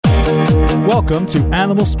Welcome to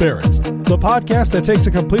Animal Spirits, the podcast that takes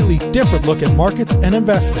a completely different look at markets and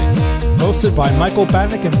investing. Hosted by Michael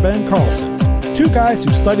Batnick and Ben Carlson, two guys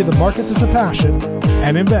who study the markets as a passion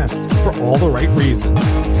and invest for all the right reasons.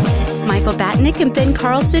 Michael Batnick and Ben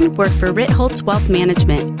Carlson work for Ritholtz Wealth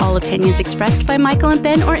Management. All opinions expressed by Michael and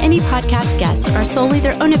Ben or any podcast guests are solely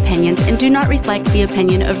their own opinions and do not reflect the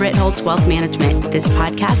opinion of Ritholtz Wealth Management. This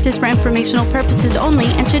podcast is for informational purposes only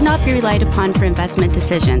and should not be relied upon for investment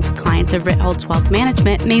decisions. Clients of Ritholtz Wealth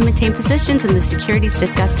Management may maintain positions in the securities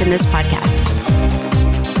discussed in this podcast.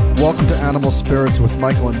 Welcome to Animal Spirits with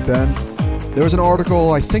Michael and Ben. There was an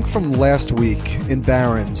article, I think from last week, in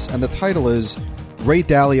Barron's, and the title is Ray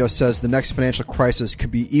Dalio says the next financial crisis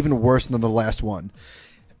could be even worse than the last one.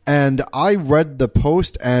 And I read the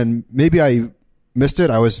post, and maybe I missed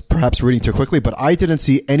it. I was perhaps reading too quickly, but I didn't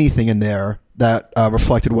see anything in there that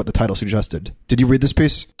reflected what the title suggested. Did you read this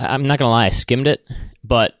piece? I'm not going to lie, I skimmed it,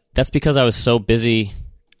 but that's because I was so busy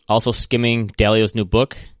also skimming Dalio's new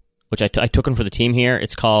book, which I took him for the team here.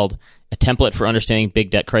 It's called A Template for Understanding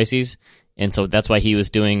Big Debt Crises. And so that's why he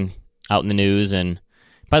was doing out in the news. And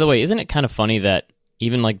by the way, isn't it kind of funny that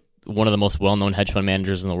even like one of the most well-known hedge fund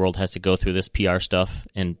managers in the world has to go through this PR stuff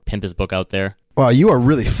and pimp his book out there? Wow, you are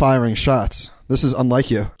really firing shots. This is unlike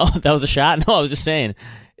you. Oh, that was a shot? No, I was just saying.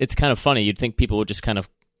 It's kind of funny. You'd think people would just kind of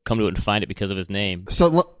come to it and find it because of his name.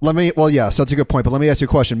 So let me, well, yes, that's a good point, but let me ask you a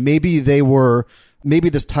question. Maybe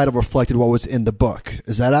this title reflected what was in the book.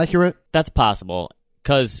 Is that accurate? That's possible,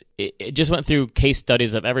 because it just went through case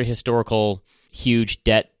studies of every historical huge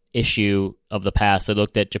debt issue of the past. They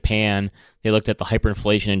looked at Japan, they looked at the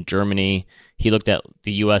hyperinflation in Germany, he looked at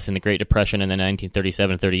the U.S. in the Great Depression in the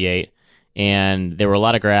 1937-38, and there were a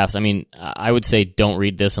lot of graphs. I mean, I would say don't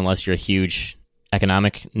read this unless you're a huge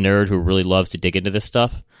economic nerd who really loves to dig into this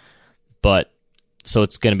stuff. But so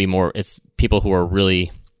it's going to be more, it's people who are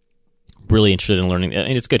really, really interested in learning. I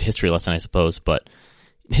mean, it's a good history lesson, I suppose, but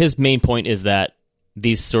his main point is that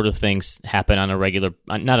these sort of things happen on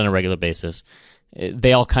not on a regular basis.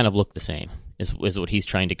 They all kind of look the same, is what he's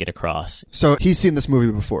trying to get across. So he's seen this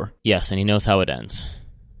movie before. Yes, and he knows how it ends.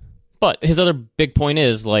 But his other big point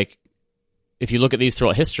is, like, if you look at these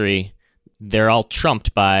throughout history, they're all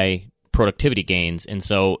trumped by productivity gains. And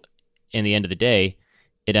so in the end of the day,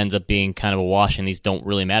 it ends up being kind of a wash, and these don't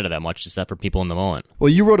really matter that much, except for people in the moment. Well,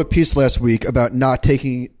 you wrote a piece last week about not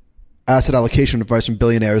taking asset allocation advice from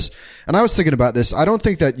billionaires. And I was thinking about this. I don't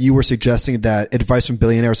think that you were suggesting that advice from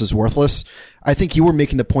billionaires is worthless. I think you were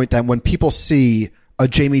making the point that when people see a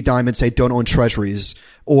Jamie Dimon say don't own treasuries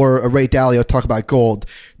or a Ray Dalio talk about gold,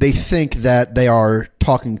 they think that they are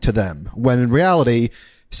talking to them. When in reality,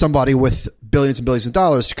 somebody with billions and billions of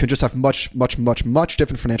dollars could just have much, much, much, much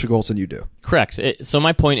different financial goals than you do. Correct. So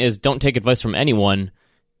my point is, don't take advice from anyone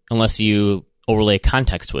unless you overlay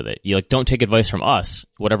context with it. You don't take advice from us,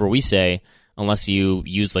 whatever we say, unless you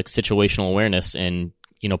use like situational awareness and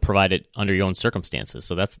provide it under your own circumstances.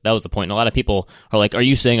 So that was the point. And a lot of people are like, "Are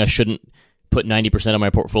you saying I shouldn't put 90% of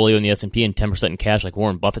my portfolio in the S&P and 10% in cash, like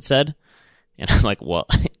Warren Buffett said?" And I'm like, "Well,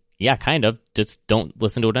 yeah, kind of. Just don't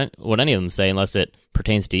listen to what any of them say unless it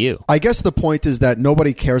pertains to you." I guess the point is that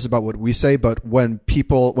nobody cares about what we say, but when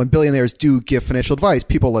billionaires do give financial advice,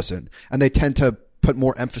 people listen, and they tend to put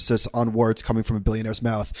more emphasis on words coming from a billionaire's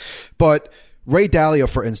mouth. But Ray Dalio,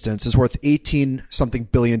 for instance, is worth $18-something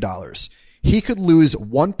billion. He could lose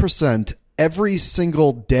 1% every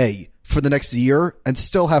single day for the next year and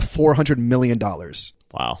still have $400 million.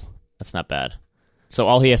 Wow, that's not bad. So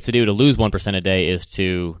all he has to do to lose 1% a day is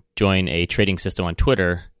to join a trading system on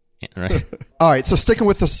Twitter, right? All right, so sticking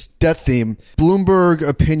with this debt theme, Bloomberg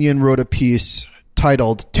Opinion wrote a piece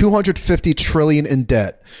titled $250 trillion in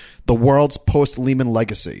debt, the world's post-Lehman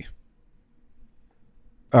legacy.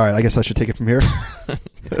 All right, I guess I should take it from here.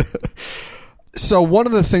 So one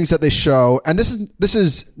of the things that they show, and this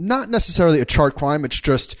is not necessarily a chart crime, it's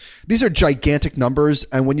just these are gigantic numbers,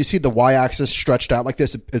 and when you see the y-axis stretched out like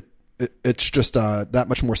this, it's just that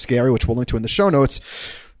much more scary, which we'll link to in the show notes.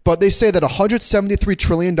 But they say that $173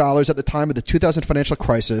 trillion at the time of the 2000 financial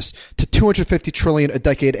crisis to $250 trillion a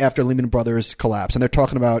decade after Lehman Brothers collapse, and they're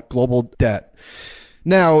talking about global debt.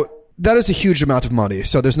 Now, that is a huge amount of money,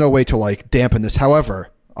 so there's no way to dampen this. However,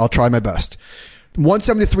 I'll try my best.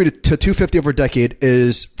 173 to 250 over a decade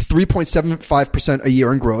is 3.75% a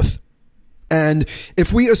year in growth. And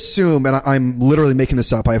if we assume, and I'm literally making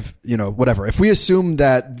this up, whatever. If we assume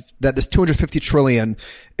that this 250 trillion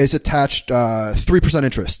is attached 3%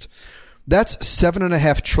 interest, that's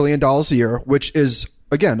 $7.5 trillion a year, which is,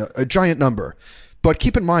 again, a giant number. But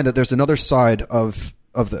keep in mind that there's another side of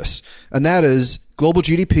this, and that is global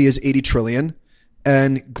GDP is 80 trillion.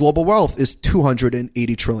 and global wealth is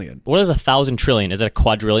 280 trillion. What is 1,000 trillion? Is it a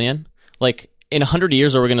quadrillion? Like, in 100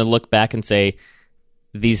 years, are we going to look back and say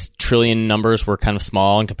these trillion numbers were kind of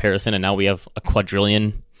small in comparison, and now we have a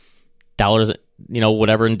quadrillion dollars,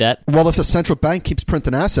 whatever in debt? Well, if the central bank keeps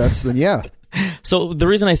printing assets, then yeah. So the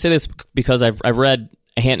reason I say this, because I've read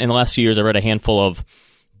in the last few years, I read a handful of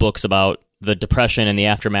books about the Depression and the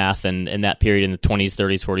aftermath and that period in the 20s,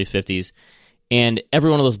 30s, 40s, 50s. And every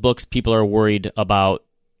one of those books, people are worried about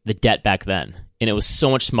the debt back then. And it was so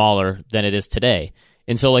much smaller than it is today.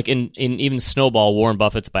 And so like in even Snowball, Warren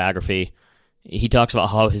Buffett's biography, he talks about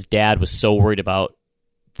how his dad was so worried about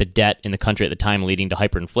the debt in the country at the time leading to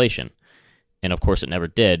hyperinflation. And of course it never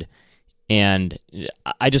did. And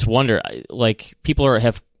I just wonder, like, people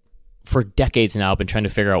have for decades now been trying to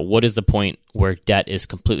figure out what is the point where debt is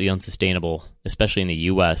completely unsustainable, especially in the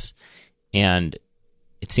U.S. And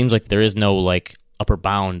it seems like there is no like upper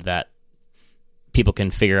bound that people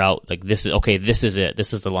can figure out, like, this is it.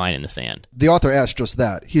 This is the line in the sand. The author asks just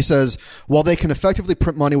that. He says, while they can effectively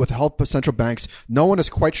print money with the help of central banks, no one is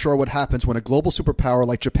quite sure what happens when a global superpower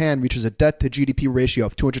like Japan reaches a debt-to-GDP ratio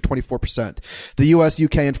of 224%. The U.S.,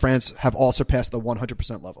 UK, and France have all surpassed the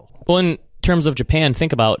 100% level. Well, in terms of Japan,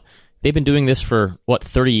 think about, they've been doing this for,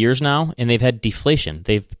 30 years now, and they've had deflation.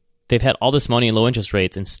 They've had all this money and low interest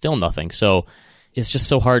rates and still nothing. So it's just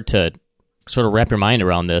so hard to sort of wrap your mind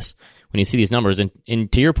around this when you see these numbers.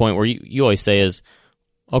 And to your point, where you always say is,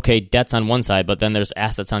 okay, debt's on one side, but then there's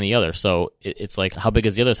assets on the other. So it's like, how big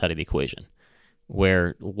is the other side of the equation?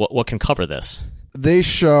 Where what can cover this? They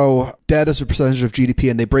show debt as a percentage of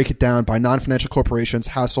GDP, and they break it down by non-financial corporations,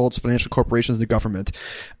 households, financial corporations, and the government.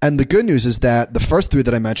 And the good news is that the first three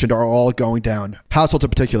that I mentioned are all going down. Households in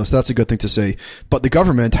particular, so that's a good thing to see. But the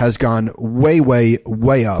government has gone way, way,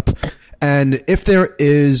 way up. And if there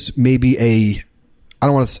is maybe I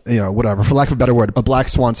don't want to, whatever, for lack of a better word, a black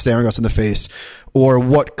swan staring us in the face, or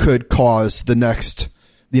what could cause the next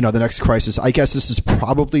crisis, I guess this is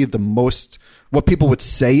probably what people would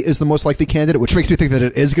say is the most likely candidate, which makes me think that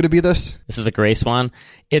it is going to be this. This is a gray swan.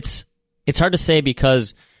 It's hard to say,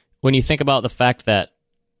 because when you think about the fact that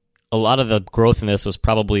a lot of the growth in this was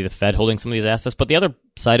probably the Fed holding some of these assets, but the other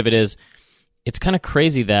side of it is, it's kind of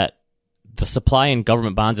crazy that the supply in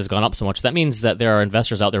government bonds has gone up so much. That means that there are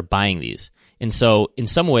investors out there buying these. And so in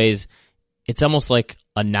some ways, it's almost like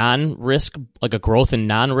a non-risk, like a growth in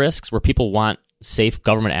non-risks where people want safe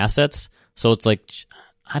government assets. So it's like,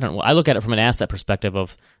 I don't know. I look at it from an asset perspective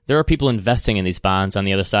of, there are people investing in these bonds on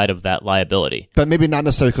the other side of that liability. But maybe not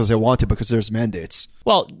necessarily because they want to, because there's mandates.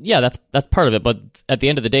 Well, yeah, that's part of it. But at the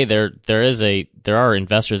end of the day, there are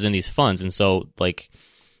investors in these funds. And so, like,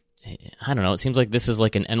 I don't know. It seems like this is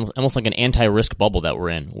like almost like an anti-risk bubble that we're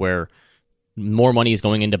in, where more money is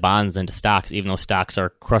going into bonds than to stocks, even though stocks are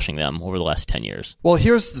crushing them over the last 10 years. Well,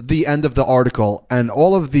 here's the end of the article, and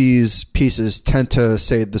all of these pieces tend to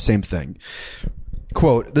say the same thing.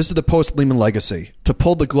 Quote, this is the post-Lehman legacy. To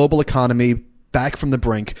pull the global economy back from the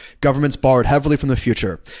brink, governments borrowed heavily from the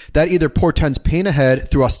future. That either portends pain ahead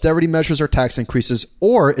through austerity measures or tax increases,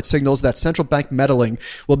 or it signals that central bank meddling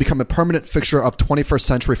will become a permanent fixture of 21st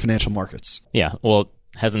century financial markets. Yeah, well,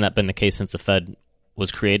 hasn't that been the case since the Fed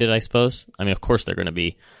was created, I suppose? I mean, of course they're going to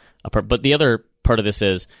be a part. But the other part of this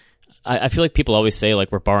is, I feel like people always say,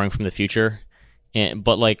 like, we're borrowing from the future.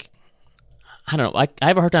 But, like, I don't know. I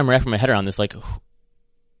have a hard time wrapping my head around this. Like,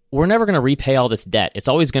 we're never going to repay all this debt. It's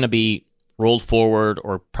always going to be rolled forward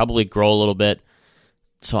or probably grow a little bit.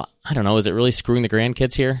 So, I don't know. Is it really screwing the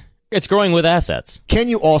grandkids here? It's growing with assets. Can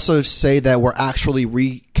you also say that we're actually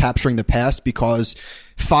recapturing the past, because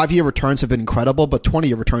 5-year returns have been incredible, but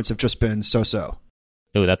 20-year returns have just been so-so?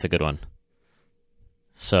 Ooh, that's a good one.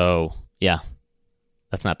 So, yeah,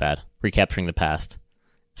 that's not bad. Recapturing the past.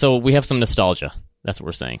 So we have some nostalgia. That's what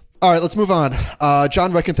we're saying. All right, let's move on.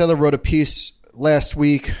 John Reckenthaler wrote a piece last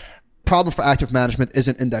week. Problem for active management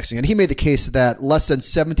isn't indexing. And he made the case that less than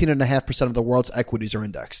 17.5% of the world's equities are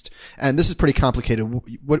indexed. And this is pretty complicated.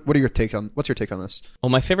 What's your take on this? Well,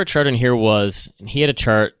 my favorite chart in here was, he had a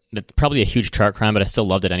chart that's probably a huge chart crime, but I still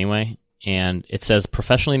loved it anyway. And it says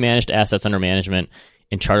professionally managed assets under management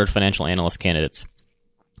in chartered financial analyst candidates.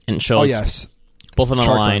 And it shows, oh, yes, both on the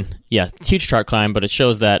chart line. climb. Yeah, huge chart climb, but it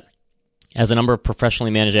shows that as the number of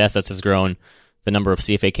professionally managed assets has grown, the number of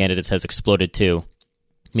CFA candidates has exploded too,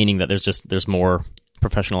 meaning that there's more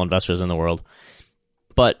professional investors in the world.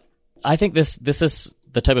 But I think this is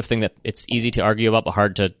the type of thing that it's easy to argue about, but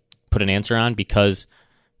hard to put an answer on, because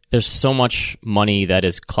there's so much money that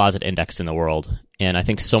is closet indexed in the world. And I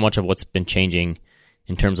think so much of what's been changing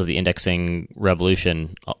in terms of the indexing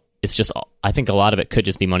revolution it's just, I think a lot of it could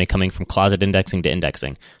just be money coming from closet indexing to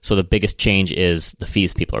indexing. So the biggest change is the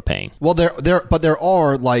fees people are paying. Well, there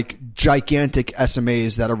are like gigantic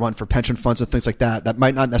SMAs that are run for pension funds and things like that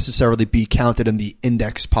might not necessarily be counted in the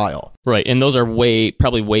index pile. Right, and those are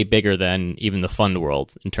probably way bigger than even the fund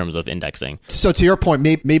world in terms of indexing. So to your point,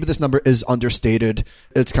 maybe this number is understated.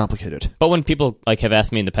 It's complicated. But when people like have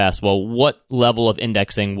asked me in the past, well, what level of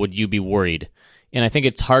indexing would you be worried? And I think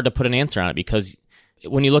it's hard to put an answer on it because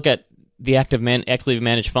when you look at the actively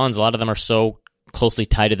managed funds, a lot of them are so closely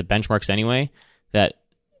tied to the benchmarks anyway that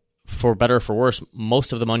for better or for worse,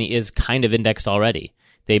 most of the money is kind of indexed already.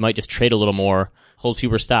 They might just trade a little more, hold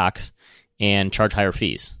fewer stocks, and charge higher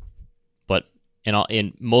fees. But we're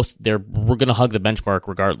going to hug the benchmark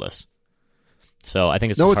regardless. So I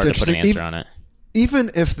think it's hard to put an answer on it. Even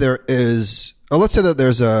if there is, let's say that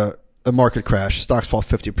there's a market crash, stocks fall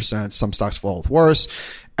 50%, some stocks fall worse,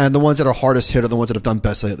 and the ones that are hardest hit are the ones that have done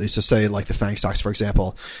best lately. So say like the FANG stocks, for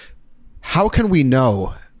example. How can we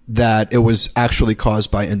know that it was actually caused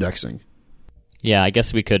by indexing? Yeah, I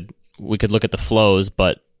guess we could look at the flows,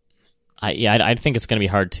 but I think it's going to be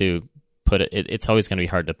hard to put it. It's always going to be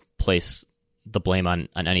hard to place the blame on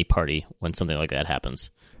any party when something like that happens.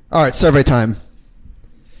 All right, survey time.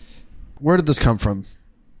 Where did this come from?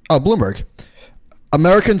 Oh, Bloomberg.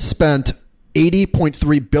 Americans spent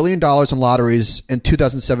 $80.3 billion in lotteries in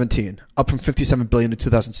 2017, up from $57 billion in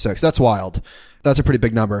 2006. That's wild. That's a pretty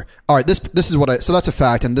big number. All right, this is so that's a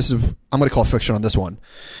fact, and this is, I'm going to call fiction on this one.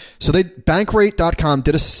 So Bankrate.com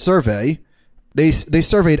did a survey. They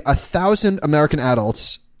surveyed 1,000 American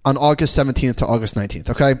adults on August 17th to August 19th,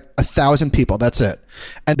 okay? 1,000 people, that's it.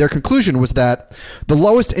 And their conclusion was that the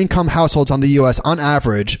lowest income households on the U.S. on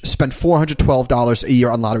average spent $412 a year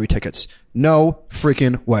on lottery tickets. No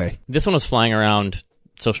freaking way. This one was flying around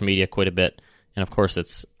social media quite a bit. And of course,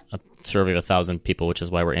 it's a survey of 1,000 people, which is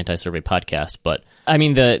why we're anti-survey podcast. But I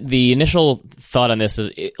mean, the initial thought on this is,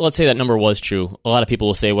 let's say that number was true. A lot of people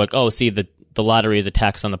will say, like, oh, see, the lottery is a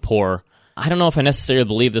tax on the poor. I don't know if I necessarily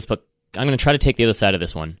believe this, but I'm going to try to take the other side of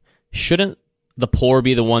this one. Shouldn't the poor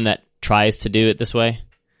be the one that tries to do it this way?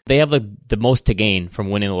 They have the most to gain from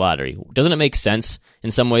winning the lottery. Doesn't it make sense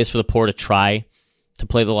in some ways for the poor to try to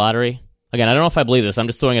play the lottery? Again, I don't know if I believe this. I'm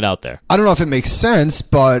just throwing it out there. I don't know if it makes sense,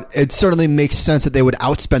 but it certainly makes sense that they would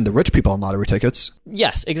outspend the rich people on lottery tickets.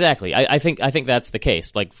 Yes, exactly. I think that's the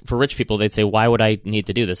case. Like for rich people, they'd say, "Why would I need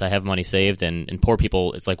to do this? I have money saved." And poor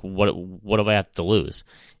people, it's like, "What do I have to lose?"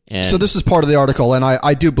 And so this is part of the article, and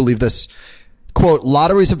I do believe this. Quote,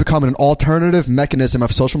 lotteries have become an alternative mechanism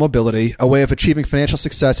of social mobility, a way of achieving financial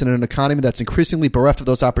success in an economy that's increasingly bereft of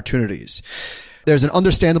those opportunities. There's an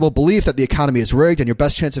understandable belief that the economy is rigged and your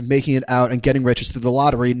best chance of making it out and getting rich is through the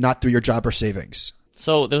lottery, not through your job or savings.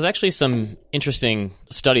 So there's actually some interesting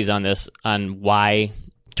studies on this, on why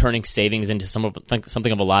turning savings into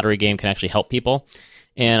something of a lottery game can actually help people.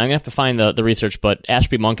 And I'm going to have to find the research, but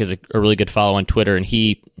Ashby Monk is a really good follow on Twitter, and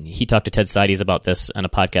he talked to Ted Seides about this on a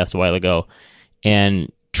podcast a while ago,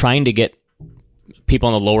 and trying to get people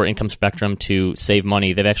on the lower income spectrum to save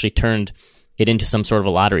money. They've actually turned it into some sort of a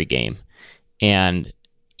lottery game. And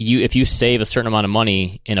if you save a certain amount of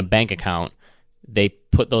money in a bank account, they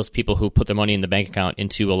put those people who put their money in the bank account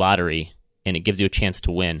into a lottery, and it gives you a chance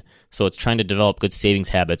to win. So it's trying to develop good savings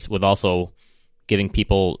habits with also giving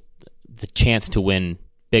people the chance to win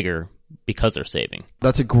bigger because they're saving.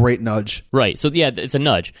 That's a great nudge. Right. So yeah, it's a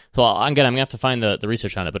nudge. So I'm gonna have to find the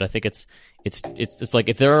research on it, but I think it's like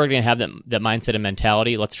if they're already gonna have that mindset and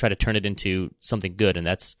mentality, let's try to turn it into something good. And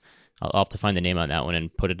that's, I'll have to find the name on that one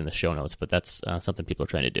and put it in the show notes, but that's something people are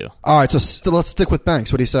trying to do. All right, so let's stick with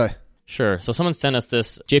banks. What do you say? Sure. So someone sent us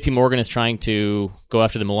this. JP Morgan is trying to go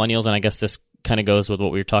after the millennials, and I guess this kind of goes with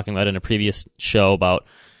what we were talking about in a previous show about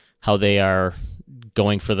how they are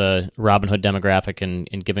going for the Robinhood demographic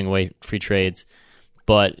and giving away free trades.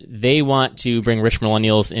 But they want to bring rich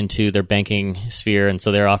millennials into their banking sphere, and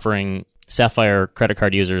so they're offering Sapphire credit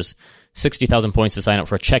card users 60,000 points to sign up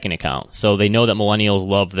for a checking account. So they know that millennials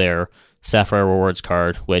love their Sapphire Rewards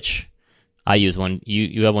card, which I use one.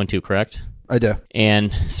 You have one too, correct? I do.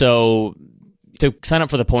 And so to sign up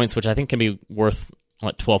for the points, which I think can be worth,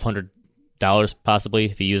 $1,200 possibly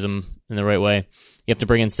if you use them in the right way, you have to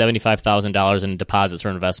bring in $75,000 in deposits or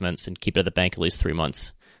investments and keep it at the bank at least 3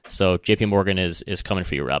 months. So JP Morgan is coming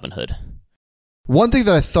for you, Robinhood. One thing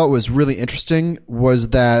that I thought was really interesting was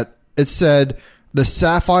that it said the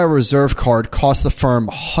Sapphire Reserve card cost the firm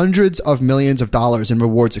hundreds of millions of dollars in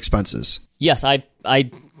rewards expenses. Yes,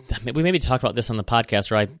 we maybe talked about this on the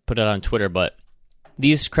podcast, or I put it on Twitter, but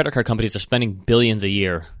these credit card companies are spending billions a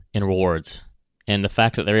year in rewards. And the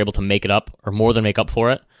fact that they're able to make it up, or more than make up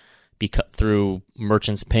for it, through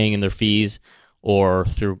merchants paying in their fees or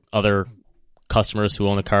through other customers who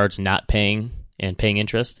own the cards not paying and paying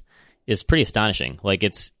interest is pretty astonishing. Like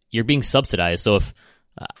you're being subsidized. So if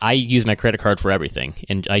I use my credit card for everything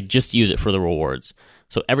and I just use it for the rewards.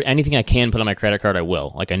 So anything I can put on my credit card, I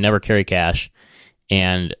will. Like I never carry cash,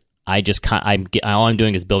 and I just all I'm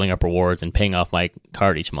doing is building up rewards and paying off my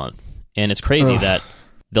card each month. And it's crazy that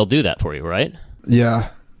they'll do that for you, right? Yeah.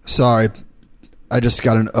 Sorry. I just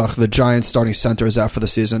got the Giants starting center is out for the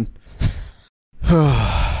season.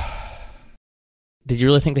 Did you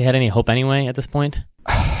really think they had any hope anyway at this point?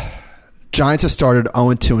 Giants have started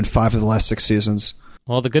 0-2 in 5 of the last 6 seasons.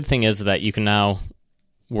 Well, the good thing is that you can now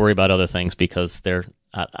worry about other things because they're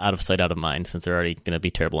out of sight, out of mind, since they're already going to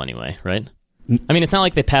be terrible anyway, right? I mean, it's not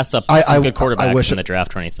like they passed up some good quarterbacks in the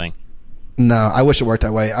draft or anything. No, I wish it worked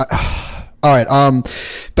that way. All right,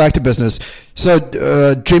 back to business. So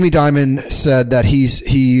Jamie Dimon said that he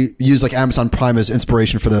used like Amazon Prime as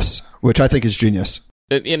inspiration for this, which I think is genius.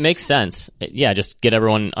 It makes sense. Yeah, just get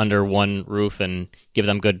everyone under one roof and give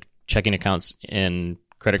them good checking accounts and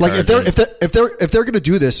credit cards. Like if they're going to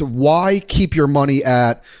do this, why keep your money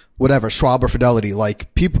at whatever Schwab or Fidelity?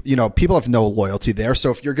 Like people have no loyalty there.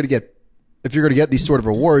 So if you're going to get these sort of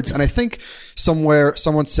rewards, and I think somewhere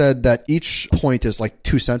someone said that each point is like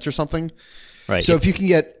 2 cents or something. Right. So if you can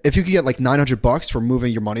get like $900 for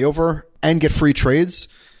moving your money over and get free trades,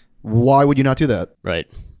 why would you not do that? Right.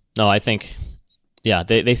 No, I think, yeah,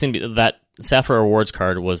 they seem to, that Sapphire Rewards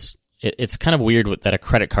card was, it's kind of weird that a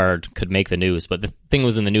credit card could make the news, but the thing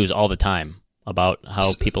was in the news all the time about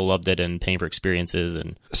how people loved it and paying for experiences.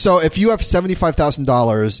 And so if you have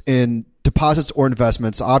 $75,000 in deposits or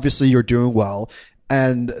investments, obviously you're doing well,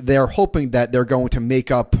 and they're hoping that they're going to make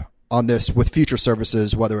up on this with future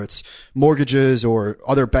services, whether it's mortgages or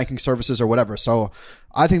other banking services or whatever. So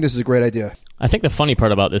I think this is a great idea. I think the funny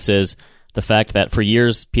part about this is the fact that for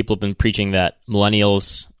years people have been preaching that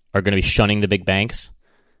millennials are going to be shunning the big banks,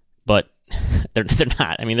 but they're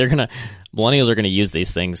not. I mean, millennials are going to use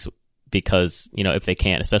these things because, if they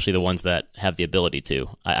can, especially the ones that have the ability to.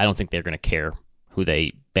 I don't think they're going to care who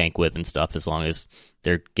they bank with and stuff as long as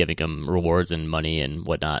they're giving them rewards and money and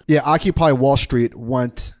whatnot. Yeah, Occupy Wall Street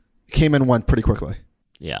came and went pretty quickly.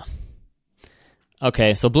 Yeah.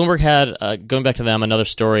 Okay, so Bloomberg had, going back to them, another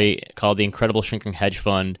story called The Incredible Shrinking Hedge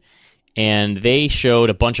Fund, and they showed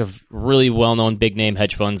a bunch of really well-known big-name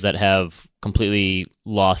hedge funds that have completely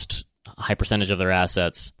lost a high percentage of their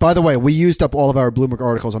assets. By the way, we used up all of our Bloomberg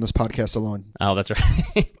articles on this podcast alone. Oh, that's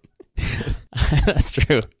right. That's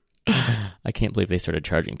true. I can't believe they started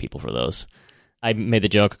charging people for those. I made the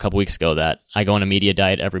joke a couple weeks ago that I go on a media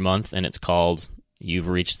diet every month, and it's called You've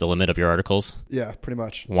Reached the Limit of Your Articles. Yeah, pretty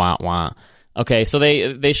much. Wah, wah. Okay, so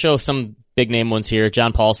they show some big-name ones here.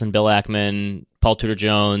 John Paulson, Bill Ackman, Paul Tudor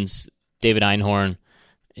Jones, David Einhorn.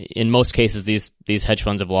 In most cases, these hedge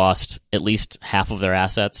funds have lost at least half of their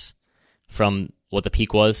assets from what the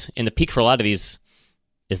peak was. And the peak for a lot of these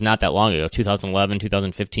is not that long ago, 2011,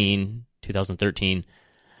 2015, 2013.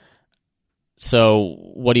 So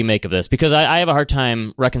what do you make of this? Because I have a hard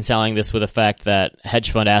time reconciling this with the fact that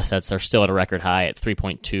hedge fund assets are still at a record high at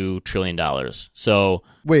 $3.2 trillion. So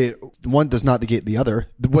wait, one does not negate the other.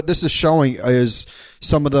 What this is showing is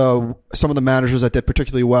some of the managers that did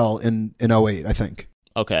particularly well in 2008, I think.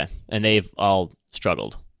 Okay, and they've all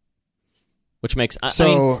struggled, which makes... I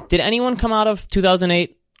mean, did anyone come out of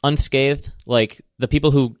 2008 unscathed? Like, the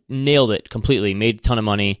people who nailed it completely, made a ton of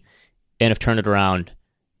money, and have turned it around.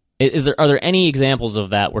 Are there any examples of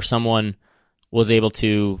that where someone was able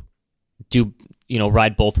to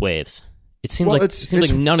ride both waves? It seems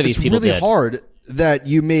like none of these people did. It's really hard that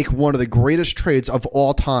you make one of the greatest trades of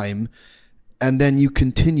all time and then you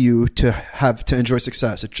continue to enjoy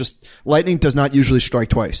success. It just, lightning does not usually strike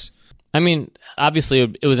twice. I mean,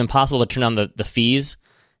 obviously it was impossible to turn on the fees,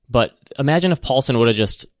 but imagine if Paulson would have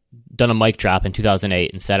just done a mic drop in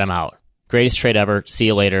 2008 and said, I'm out. Greatest trade ever. See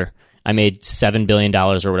you later. I made $7 billion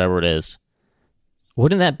or whatever it is.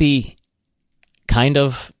 Wouldn't that be kind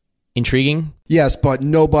of intriguing? Yes, but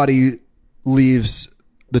nobody leaves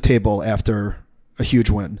the table after a huge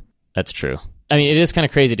win. That's true. I mean, it is kind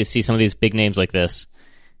of crazy to see some of these big names like this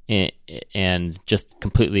and just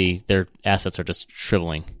completely their assets are just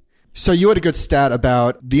shriveling. So you had a good stat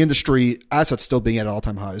about the industry assets still being at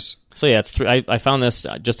all-time highs. So yeah, I found this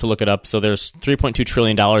just to look it up. So there's $3.2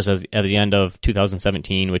 trillion at the end of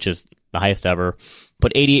 2017, which is the highest ever.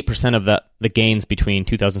 But 88% of the gains between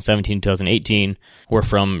 2017 and 2018 were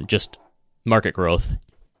from just market growth.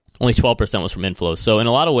 Only 12% was from inflows. So in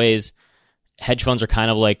a lot of ways, hedge funds are kind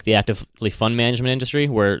of like the actively fund management industry,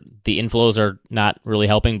 where the inflows are not really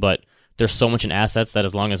helping, but there's so much in assets that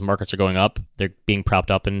as long as markets are going up, they're being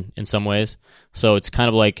propped up in some ways. So it's kind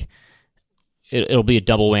of like it'll be a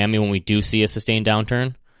double whammy when we do see a sustained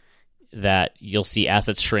downturn, that you'll see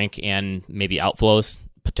assets shrink and maybe outflows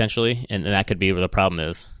potentially, and that could be where the problem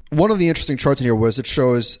is. One of the interesting charts in here was it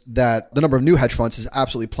shows that the number of new hedge funds has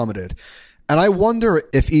absolutely plummeted. And I wonder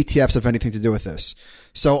if ETFs have anything to do with this.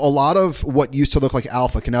 So a lot of what used to look like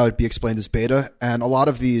alpha can now be explained as beta, and a lot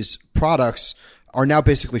of these products are now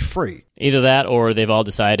basically free. Either that, or they've all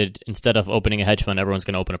decided instead of opening a hedge fund, everyone's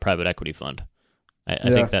going to open a private equity fund. I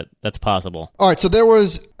think that's possible. All right, so there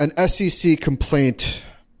was an SEC complaint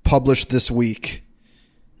published this week,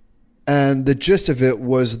 and the gist of it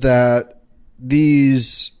was that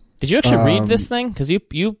these... Did you actually read this thing? Because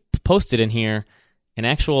you posted in here an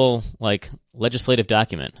actual legislative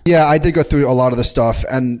document. Yeah, I did go through a lot of the stuff,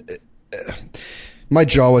 and my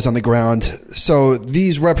jaw was on the ground. So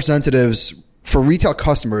these representatives for retail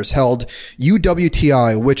customers held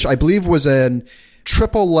UWTI, which I believe was a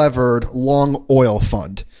triple levered long oil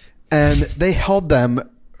fund, and they held them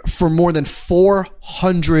for more than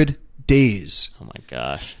 400 days. Oh my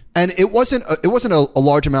gosh. And it wasn't a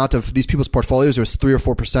large amount of these people's portfolios. It was 3 or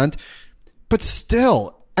 4%, but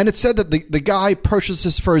still. And it said that the guy purchased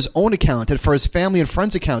this for his own account and for his family and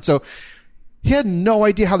friends' account. So he had no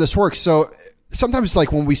idea how this works. So sometimes,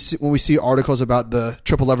 when we see articles about the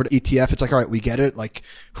triple levered ETF, it's like, all right, we get it. Like,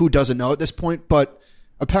 who doesn't know at this point? But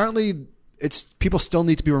apparently, people still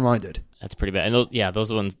need to be reminded. That's pretty bad. And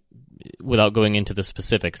those ones, without going into the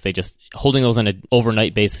specifics, they just holding those on an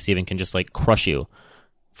overnight basis even can just crush you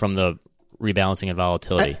from the rebalancing and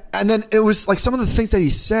volatility. And then it was some of the things that he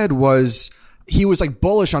said was he was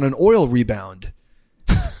bullish on an oil rebound.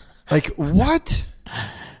 What?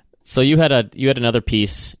 So you had another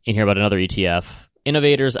piece in here about another ETF,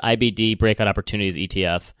 Innovators IBD Breakout Opportunities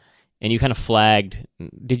ETF, and you kind of flagged.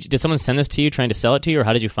 Did someone send this to you trying to sell it to you, or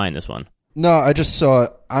how did you find this one? No, I just saw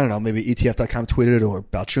it. I don't know, maybe ETF.com tweeted it or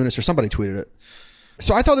Balchunas or somebody tweeted it.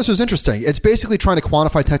 So I thought this was interesting. It's basically trying to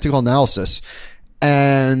quantify technical analysis.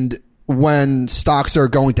 And when stocks are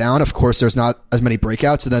going down, of course, there's not as many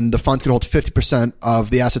breakouts, and then the fund can hold 50%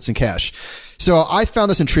 of the assets in cash. So I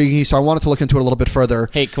found this intriguing, so I wanted to look into it a little bit further.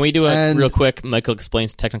 Hey, can we do real quick? Michael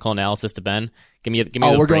explains technical analysis to Ben. Give me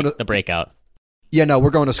the breakout. Yeah, no,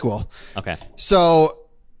 we're going to school. Okay. So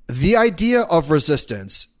the idea of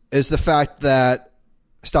resistance is the fact that...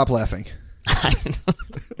 Stop laughing.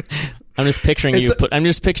 I'm just picturing I'm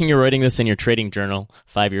just picturing you writing this in your trading journal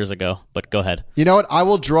 5 years ago, but go ahead. You know what? I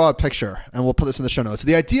will draw a picture and we'll put this in the show notes.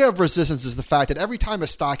 The idea of resistance is the fact that every time a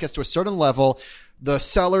stock gets to a certain level, the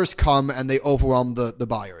sellers come and they overwhelm the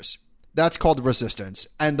buyers. That's called resistance.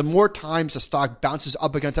 And the more times a stock bounces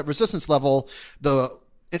up against that resistance level,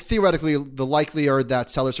 theoretically, the likelier that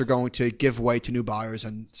sellers are going to give way to new buyers,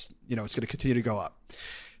 and it's going to continue to go up.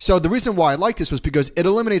 So the reason why I like this was because it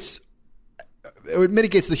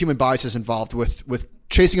mitigates the human biases involved with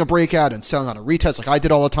chasing a breakout and selling on a retest like I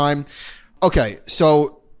did all the time. Okay,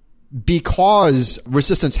 so because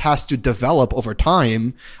resistance has to develop over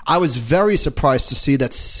time, I was very surprised to see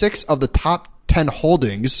that 6 of the top 10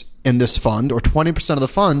 holdings in this fund, or 20% of the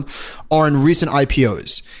fund, are in recent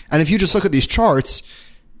IPOs. And if you just look at these charts,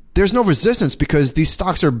 there's no resistance because these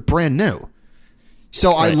stocks are brand new.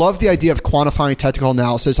 So right. I love the idea of quantifying technical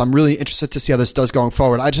analysis. I'm really interested to see how this does going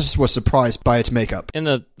forward. I just was surprised by its makeup. And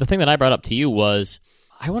the thing that I brought up to you was,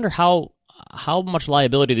 I wonder how much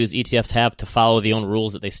liability these ETFs have to follow the own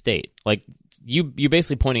rules that they state. Like, you're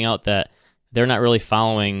basically pointing out that they're not really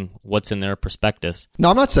following what's in their prospectus. No,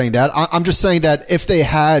 I'm not saying that. I'm just saying that if they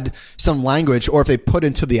had some language, or if they put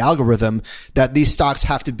into the algorithm that these stocks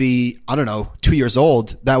have to be, 2 years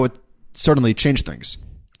old, that would certainly change things.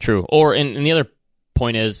 True. Or, and the other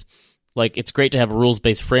point is, it's great to have a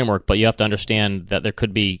rules-based framework, but you have to understand that there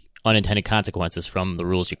could be unintended consequences from the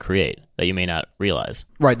rules you create that you may not realize.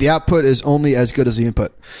 Right. The output is only as good as the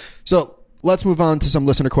input. So let's move on to some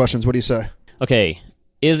listener questions. What do you say? Okay.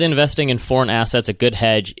 Is investing in foreign assets a good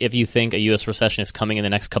hedge if you think a U.S. recession is coming in the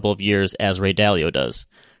next couple of years, as Ray Dalio does?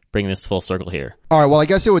 Bring this full circle here. All right. Well, I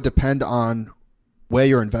guess it would depend on where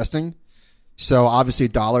you're investing. So obviously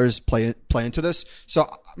dollars play into this. So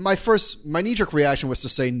my knee-jerk reaction was to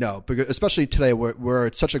say no, because especially today where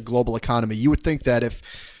it's such a global economy, you would think that if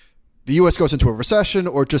the U.S. goes into a recession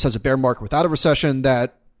or just has a bear market without a recession,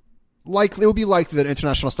 that it would be likely that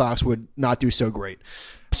international stocks would not do so great.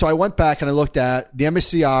 So I went back and I looked at the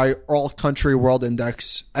MSCI All Country World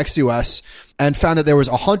Index ex-US and found that there was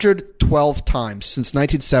 112 times since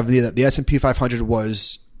 1970 that the S&P 500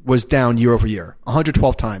 was down year over year,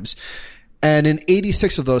 112 times. And in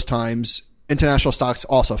 86 of those times, international stocks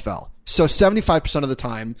also fell. So 75% of the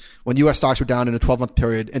time when U.S. stocks were down in a 12-month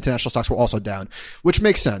period, international stocks were also down, which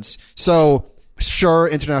makes sense. So sure,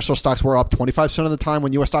 international stocks were up 25% of the time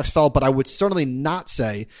when U.S. stocks fell, but I would certainly not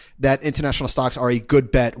say that international stocks are a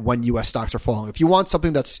good bet when U.S. stocks are falling. If you want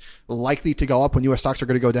something that's likely to go up when U.S. stocks are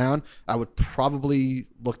going to go down, I would probably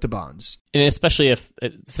look to bonds. And especially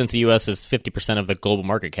since the U.S. is 50% of the global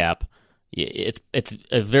market cap, it's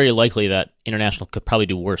very likely that international could probably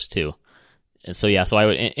do worse too. And so I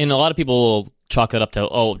would, and a lot of people will chalk that up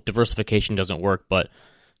to, diversification doesn't work, but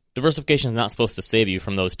diversification is not supposed to save you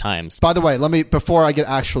from those times. By the way, before I get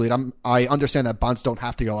actually, I understand that bonds don't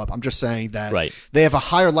have to go up. I'm just saying that they have a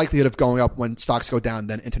higher likelihood of going up when stocks go down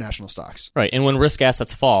than international stocks. Right. And when risk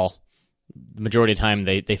assets fall, the majority of the time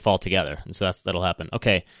they fall together. And so that'll happen.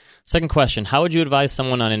 Okay. Second question. How would you advise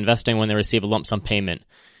someone on investing when they receive a lump sum payment?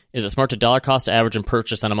 Is it smart to dollar cost average and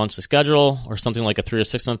purchase on a monthly schedule, or something like a 3 or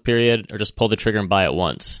 6 month period, or just pull the trigger and buy at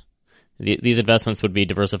once? These investments would be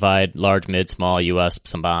diversified, large, mid, small, U.S.,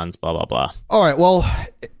 some bonds, blah, blah, blah. All right. Well,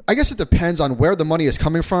 I guess it depends on where the money is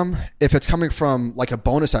coming from. If it's coming from like a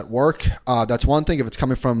bonus at work, that's one thing. If it's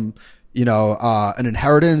coming from, an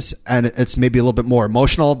inheritance and it's maybe a little bit more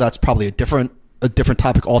emotional, that's probably a different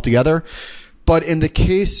topic altogether. But in the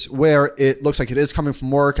case where it looks like it is coming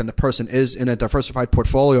from work and the person is in a diversified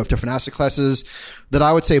portfolio of different asset classes, then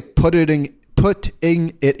I would say putting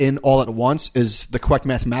it in all at once is the correct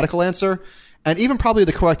mathematical answer, and even probably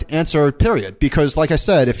the correct answer, period. Because like I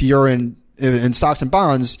said, if you're in stocks and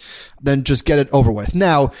bonds, then just get it over with.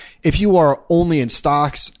 Now, if you are only in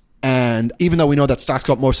stocks, and even though we know that stocks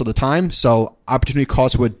go up most of the time, so opportunity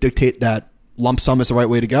cost would dictate that lump sum is the right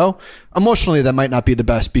way to go, emotionally that might not be the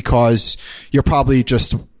best, because you're probably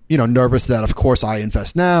just nervous that, of course, I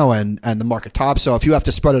invest now and the market tops. So if you have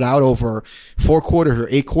to spread it out over 4 quarters or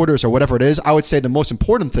 8 quarters or whatever it is, I would say the most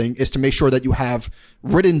important thing is to make sure that you have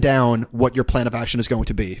written down what your plan of action is going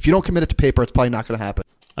to be. If you don't commit it to paper, it's probably not going to happen.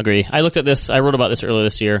 Agree. I looked at this. I wrote about this earlier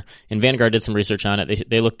this year, and Vanguard did some research on it.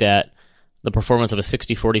 They looked at the performance of a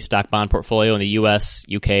 60-40 stock bond portfolio in the U.S.,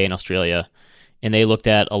 UK, and Australia, and they looked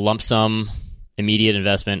at a lump sum immediate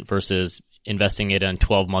investment versus investing it in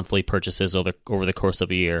 12 monthly purchases over the course of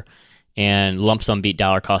a year, and lump sum beat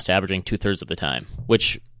dollar cost averaging 2/3 of the time,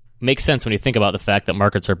 which makes sense when you think about the fact that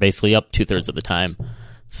markets are basically up 2/3 of the time.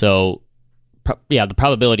 So the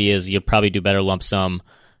probability is you'll probably do better lump sum.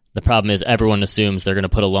 The problem is everyone assumes they're going to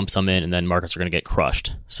put a lump sum in and then markets are going to get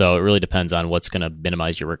crushed. So it really depends on what's going to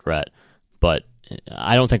minimize your regret. But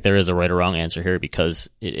I don't think there is a right or wrong answer here, because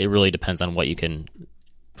it really depends on what you can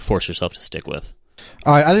force yourself to stick with.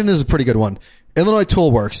 All right, I think this is a pretty good one. Illinois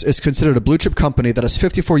Toolworks is considered a blue chip company that has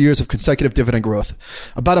 54 years of consecutive dividend growth.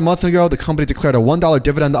 About a month ago, the company declared a $1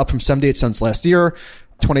 dividend, up from 78 cents last year,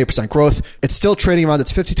 28% growth. It's still trading around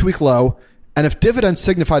its 52-week low. And if dividends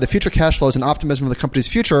signify the future cash flows and optimism of the company's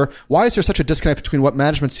future, why is there such a disconnect between what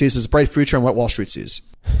management sees as a bright future and what Wall Street sees?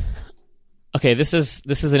 Okay, this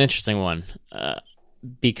is an interesting one,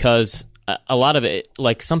 because a lot of it,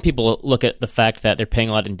 like some people look at the fact that they're paying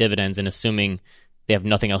a lot in dividends and assuming they have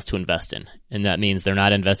nothing else to invest in, and that means they're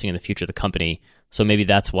not investing in the future of the company. So maybe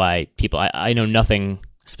that's why people. I know nothing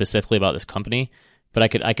specifically about this company, but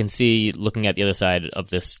I can see looking at the other side of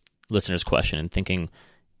this listener's question and thinking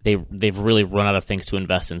they've really run out of things to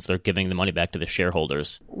invest in, so they're giving the money back to the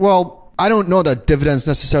shareholders. Well, I don't know that dividends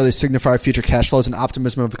necessarily signify future cash flows and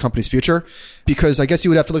optimism of the company's future, because I guess you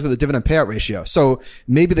would have to look at the dividend payout ratio. So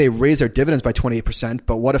maybe they raise their dividends by 28%,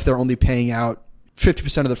 but what if they're only paying out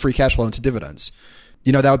 50% of the free cash flow into dividends?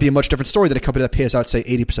 That would be a much different story than a company that pays out, say,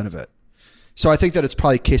 80% of it. So I think that it's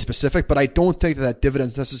probably case specific, but I don't think that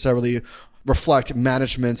dividends necessarily reflect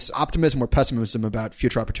management's optimism or pessimism about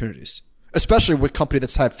future opportunities, especially with a company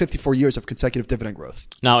that's had 54 years of consecutive dividend growth.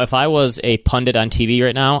 Now, if I was a pundit on TV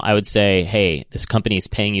right now, I would say, hey, this company is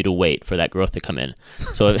paying you to wait for that growth to come in.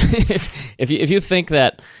 So if you think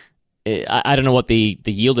that, I don't know what the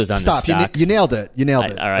yield is on this stock. You nailed it. You nailed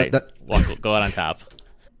it. All right. Go out on top.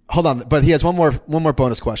 Hold on. But he has one more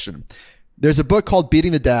bonus question. There's a book called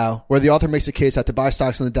Beating the Dow, where the author makes a case that to buy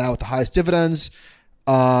stocks in the Dow with the highest dividends.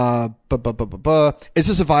 Is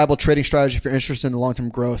this a viable trading strategy if you're interested in long-term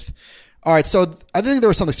growth? All right, so I think there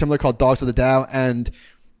was something similar called Dogs of the Dow, and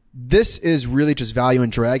this is really just value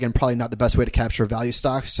and drag, and probably not the best way to capture a value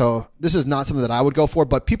stock. So this is not something that I would go for,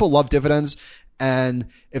 but people love dividends, and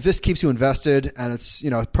if this keeps you invested and it's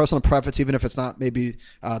personal preference, even if it's not maybe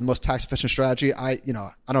the most tax efficient strategy, I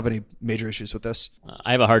don't have any major issues with this.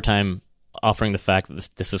 I have a hard time offering the fact that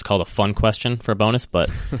this is called a fun question for a bonus, but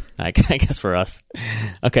I guess for us.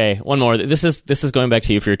 Okay, one more. This is going back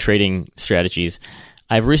to you for your trading strategies.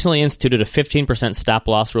 I've recently instituted a 15% stop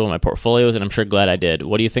loss rule in my portfolios, and I'm sure glad I did.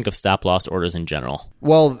 What do you think of stop loss orders in general?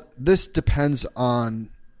 Well, this depends on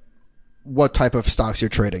what type of stocks you're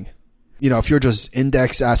trading. If you're just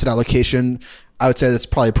index asset allocation, I would say that's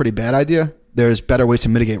probably a pretty bad idea. There's better ways to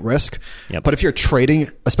mitigate risk. Yep. But if you're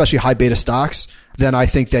trading, especially high beta stocks, then I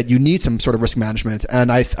think that you need some sort of risk management.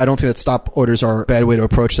 And I don't think that stop orders are a bad way to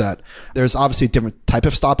approach that. There's obviously different type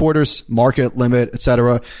of stop orders, market, limit,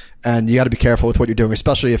 etc. And you got to be careful with what you're doing,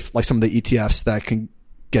 especially if like some of the ETFs that can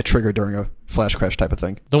get triggered during a flash crash type of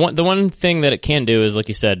thing. The one thing that it can do is, like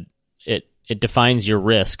you said, it defines your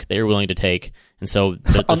risk that you're willing to take. And so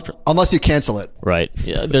unless you cancel it. Right.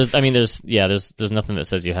 Yeah, there's nothing that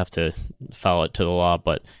says you have to follow it to the law,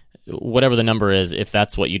 but whatever the number is, if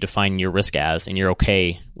that's what you define your risk as and you're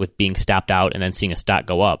okay with being stopped out and then seeing a stock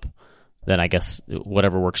go up, then I guess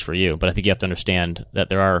whatever works for you. But I think you have to understand that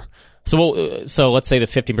there are so let's say the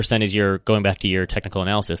 15% is your, going back to your technical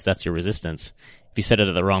analysis, that's your resistance. If you set it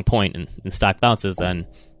at the wrong point and the stock bounces, then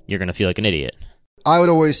you're going to feel like an idiot. I would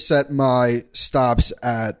always set my stops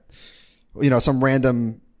at some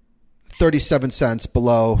random 37 cents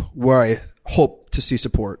below where I hope to see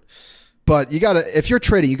support. But if you're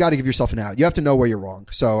trading, you got to give yourself an out. You have to know where you're wrong.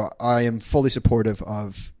 So I am fully supportive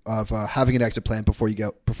of having an exit plan before you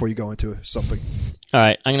go into something. All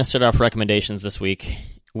right, I'm going to start off recommendations this week.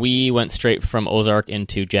 We went straight from Ozark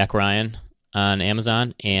into Jack Ryan on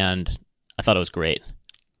Amazon, and I thought it was great.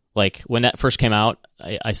 Like when that first came out,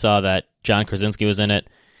 I saw that John Krasinski was in it,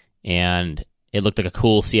 and it looked like a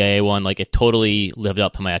cool CIA one. Like it totally lived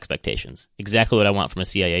up to my expectations. Exactly what I want from a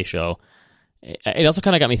CIA show. It also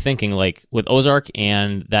kind of got me thinking, like with Ozark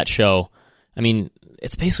and that show, I mean,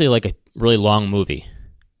 it's basically like a really long movie,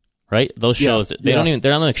 right? Those shows, they're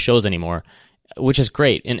not like shows anymore, which is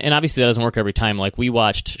great. And obviously that doesn't work every time. Like we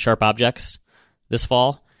watched Sharp Objects this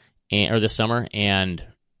fall or this summer, and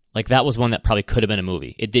like that was one that probably could have been a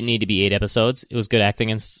movie. It didn't need to be 8 episodes. It was good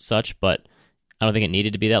acting and such, but I don't think it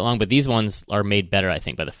needed to be that long. But these ones are made better, I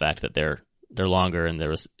think, by the fact that they're longer. And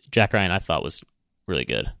there was Jack Ryan, I thought was really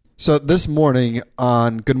good. So this morning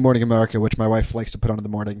on Good Morning America, which my wife likes to put on in the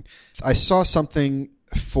morning, I saw something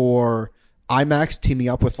for IMAX teaming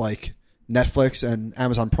up with like Netflix and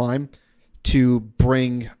Amazon Prime to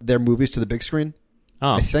bring their movies to the big screen.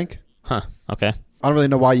 Oh. I think. Huh. Okay. I don't really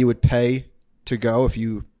know why you would pay to go if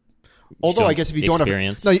you. Although I guess if you don't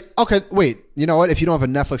experience. have. No, okay, wait. You know what? If you don't have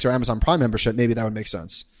a Netflix or Amazon Prime membership, maybe that would make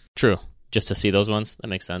sense. True. Just to see those ones. That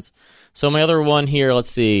makes sense. So my other one here,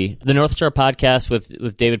 let's see. The North Star podcast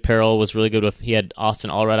with David Perel was really good. He had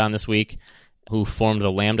Austin Allred on this week, who formed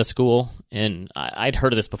the Lambda School. And I'd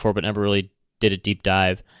heard of this before, but never really did a deep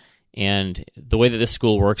dive. And the way that this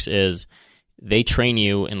school works is they train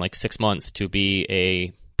you in like 6 months to be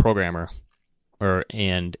a programmer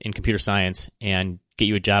and in computer science and get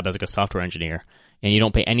you a job as like a software engineer. And you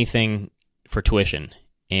don't pay anything for tuition.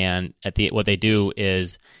 And what they do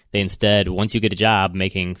is they instead, once you get a job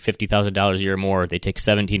making $50,000 a year or more, they take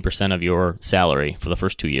 17% of your salary for the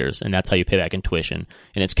first 2 years, and that's how you pay back in tuition.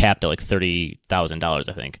 And it's capped at like $30,000,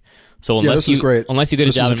 I think. So unless you get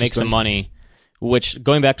a job and make some money, which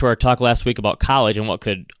going back to our talk last week about college and what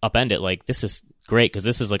could upend it, like this is great because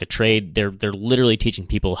this is like a trade. They're literally teaching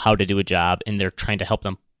people how to do a job, and they're trying to help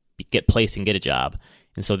them get placed and get a job.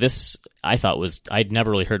 And so this, I thought I'd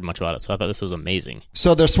never really heard much about it, so I thought this was amazing.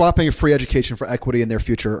 So they're swapping free education for equity in their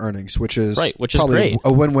future earnings, which is great.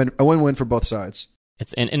 A win-win for both sides.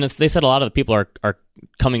 They said a lot of the people are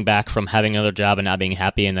coming back from having another job and not being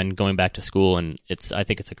happy and then going back to school, and I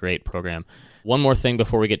think it's a great program. One more thing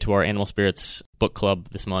before we get to our Animal Spirits book club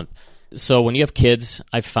this month. So when you have kids,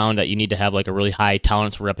 I've found that you need to have like a really high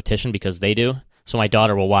tolerance for repetition because they do. So my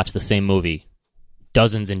daughter will watch the same movie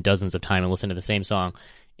dozens and dozens of times and listen to the same song.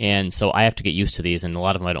 And so I have to get used to these, and a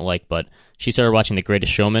lot of them I don't like. But she started watching The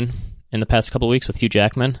Greatest Showman in the past couple of weeks with Hugh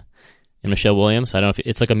Jackman and Michelle Williams. I don't know if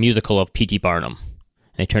it's like a musical of P.T. Barnum.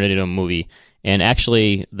 And they turned it into a movie. And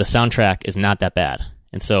actually, the soundtrack is not that bad.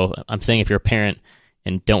 And so I'm saying if you're a parent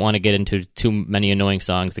and don't want to get into too many annoying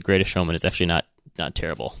songs, The Greatest Showman is actually not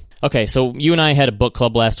terrible. Okay, so you and I had a book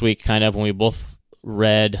club last week, kind of, when we both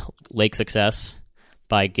read Lake Success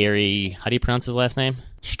by Gary, how do you pronounce his last name?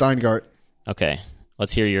 Steingart. Okay,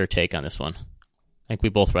 let's hear your take on this one. I think we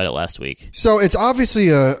both read it last week. So it's obviously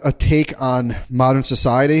a take on modern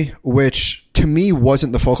society, which to me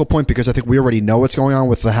wasn't the focal point because I think we already know what's going on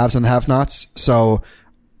with the haves and the have-nots. So,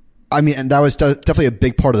 I mean, and that was definitely a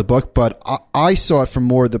big part of the book, but I saw it from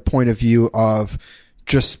more the point of view of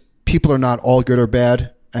just people are not all good or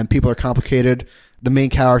bad, and people are complicated. The main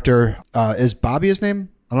character, is Bobby his name?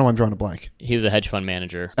 I don't know why I'm drawing a blank. He was a hedge fund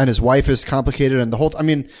manager. And his wife is complicated, and the whole... I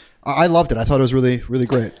mean, I loved it. I thought it was really, really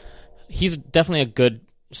great. He's definitely a good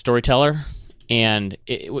storyteller, and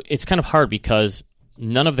it's kind of hard because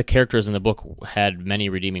none of the characters in the book had many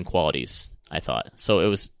redeeming qualities, I thought.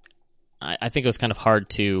 So I think it was kind of hard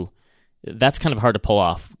that's kind of hard to pull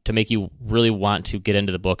off, to make you really want to get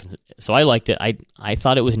into the book. So I liked it. I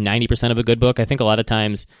thought it was 90% of a good book. I think a lot of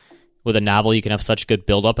times with a novel you can have such good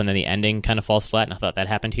build-up and then the ending kind of falls flat, and I thought that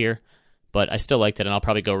happened here. But I still liked it, and I'll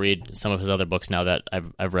probably go read some of his other books now that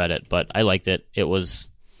I've read it. But I liked it. It was,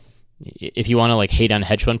 if you want to like hate on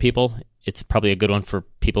hedge fund people, it's probably a good one for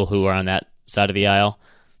people who are on that side of the aisle.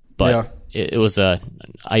 But it was I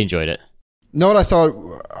enjoyed it. No, what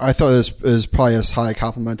I thought is probably as high a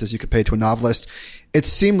compliment as you could pay to a novelist. It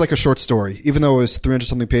seemed like a short story, even though it was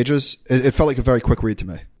 300-something pages. It felt like a very quick read to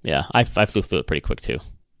me. Yeah, I flew through it pretty quick too.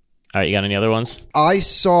 All right, you got any other ones? I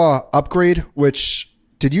saw Upgrade, which,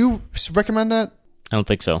 did you recommend that? I don't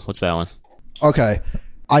think so. What's that one? Okay.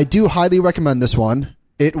 I do highly recommend this one.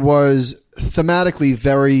 It was thematically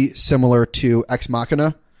very similar to Ex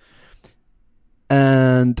Machina.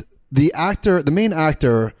 And the main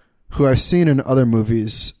actor, who I've seen in other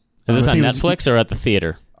movies. Is this on Netflix or at the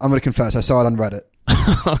theater? I'm going to confess, I saw it on Reddit.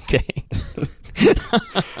 Okay.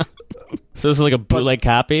 So this is like a bootleg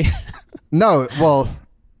copy? No, well,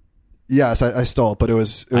 yes, I stole it, but it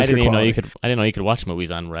was I didn't good even quality. I didn't know you could watch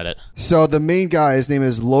movies on Reddit. So the main guy, his name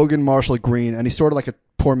is Logan Marshall Green, and he's sort of like a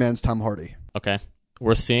poor man's Tom Hardy. Okay.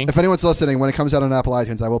 Worth seeing? If anyone's listening, when it comes out on Apple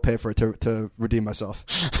iTunes, I will pay for it to redeem myself.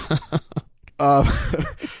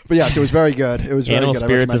 But yes, it was very good. It was very Animal good.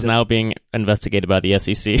 Spirits is now being investigated by the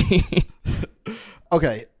SEC.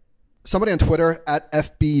 Okay. Somebody on Twitter at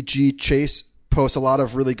FBG Chase posts a lot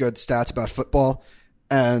of really good stats about football,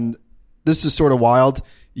 and this is sort of wild.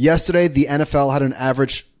 Yesterday, the NFL had an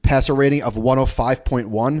average passer rating of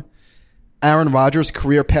 105.1. Aaron Rodgers'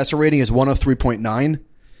 career passer rating is 103.9.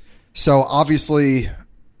 So obviously,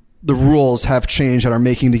 the rules have changed and are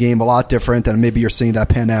making the game a lot different, and maybe you're seeing that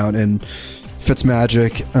pan out in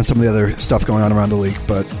Fitzmagic and some of the other stuff going on around the league.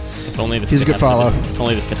 But he's a good follow. If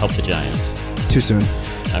only this could help the Giants. Too soon.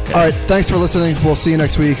 Okay. All right. Thanks for listening. We'll see you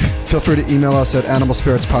next week. Feel free to email us at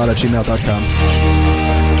animalspiritspod@gmail.com.